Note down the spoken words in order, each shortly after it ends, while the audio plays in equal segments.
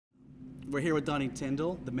We're here with Donnie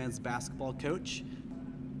Tyndall, the men's basketball coach.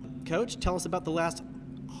 Coach, tell us about the last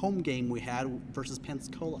home game we had versus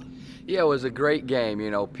Pensacola. Yeah, it was a great game. You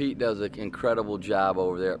know, Pete does an incredible job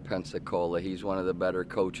over there at Pensacola. He's one of the better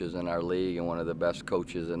coaches in our league and one of the best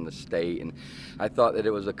coaches in the state. And I thought that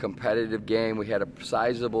it was a competitive game. We had a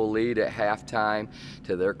sizable lead at halftime.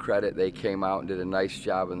 To their credit, they came out and did a nice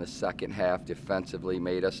job in the second half defensively,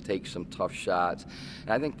 made us take some tough shots.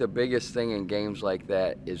 And I think the biggest thing in games like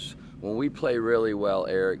that is when we play really well,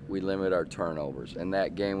 Eric, we limit our turnovers. In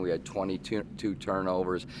that game, we had 22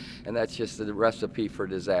 turnovers, and that's just the recipe for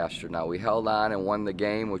disaster. Now, we held on and won the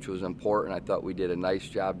game, which was important. I thought we did a nice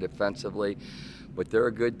job defensively, but they're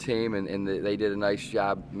a good team, and they did a nice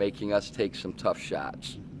job making us take some tough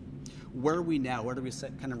shots. Where are we now? Where do we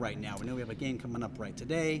sit kind of right now? We know we have a game coming up right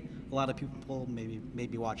today. A lot of people may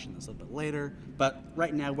be watching this a little bit later, but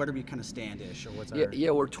right now, where do we kind of stand-ish, or what's our...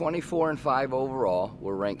 Yeah, we're 24-5 overall.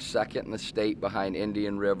 We're ranked second in the state behind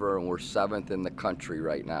Indian River, and we're 7th in the country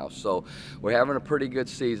right now. So we're having a pretty good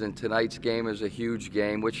season. Tonight's game is a huge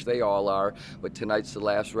game, which they all are, but tonight's the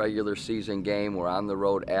last regular season game. We're on the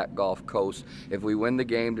road at Gulf Coast. If we win the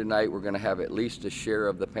game tonight, we're going to have at least a share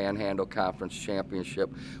of the Panhandle Conference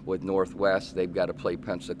Championship with Northwest. They've got to play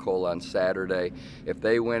Pensacola on Saturday. If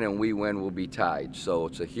they win and we win, we'll be tied. So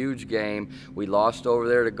it's a huge game. We lost over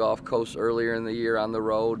there to Gulf Coast earlier in the year on the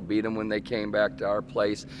road, beat them when they came back to our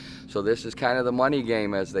place. So this is kind of the money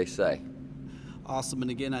game, as they say. Awesome,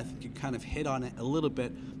 and again, I think you kind of hit on it a little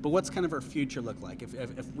bit, but what's kind of our future look like?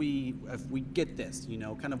 If we get this, you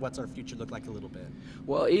know, kind of what's our future look like a little bit?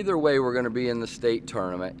 Well, either way, we're going to be in the state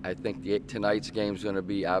tournament. I think tonight's game is going to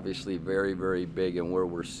be obviously very, very big in where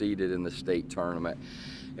we're seated in the state tournament.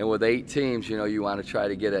 And with 8 teams, you know, you want to try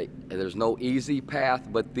to get there's no easy path,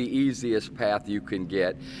 but the easiest path you can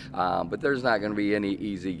get. But there's not going to be any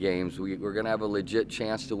easy games. We're going to have a legit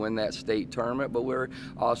chance to win that state tournament, but we're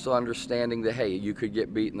also understanding that, hey, you could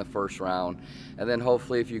get beat in the first round. And then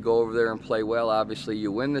hopefully if you go over there and play well, obviously you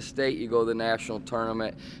win the state, you go to the national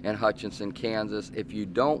tournament in Hutchinson, Kansas. If you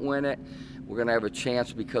don't win it, we're going to have a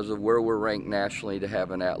chance because of where we're ranked nationally to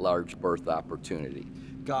have an at-large berth opportunity.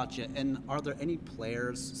 Gotcha. And are there any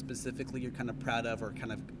players specifically you're kind of proud of, or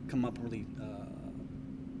kind of come up really,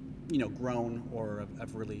 you know, grown, or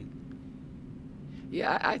have really?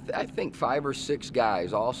 Yeah, I think 5 or 6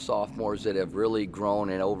 guys, all sophomores, that have really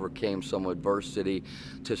grown and overcame some adversity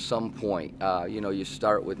to some point. You know, you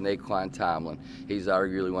start with Naquan Tomlin. He's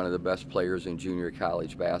arguably one of the best players in junior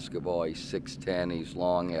college basketball. He's 6'10", he's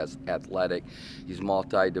long, athletic, he's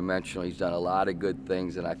multi-dimensional. He's done a lot of good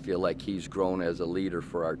things, and I feel like he's grown as a leader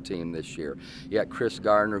for our team this year. You got Chris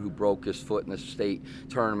Gardner, who broke his foot in the state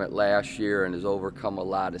tournament last year and has overcome a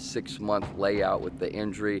lot, a 6-month layout with the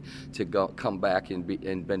injury to come back and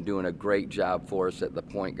been doing a great job for us at the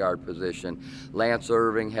point guard position. Lance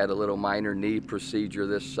Irving had a little minor knee procedure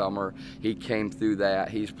this summer. He came through that.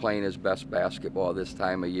 He's playing his best basketball this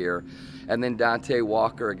time of year. And then Dante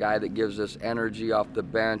Walker, a guy that gives us energy off the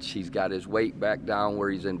bench. He's got his weight back down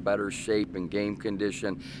where he's in better shape and game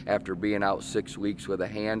condition after being out 6 weeks with a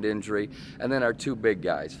hand injury. And then our 2 big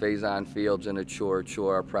guys, Faison Fields and Achor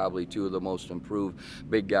Achor, are probably 2 of the most improved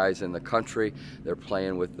big guys in the country. They're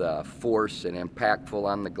playing with force and impactful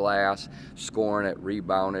on the glass, scoring it,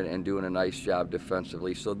 rebounding, and doing a nice job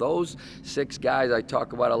defensively. So those 6 guys, I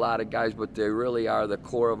talk about a lot of guys, but they really are the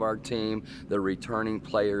core of our team. They're returning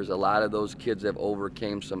players. A lot of those kids have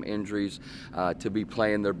overcame some injuries to be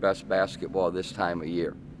playing their best basketball this time of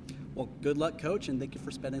year. Well, good luck, Coach, and thank you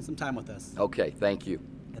for spending some time with us. Okay, thank you.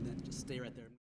 And then just stay right there.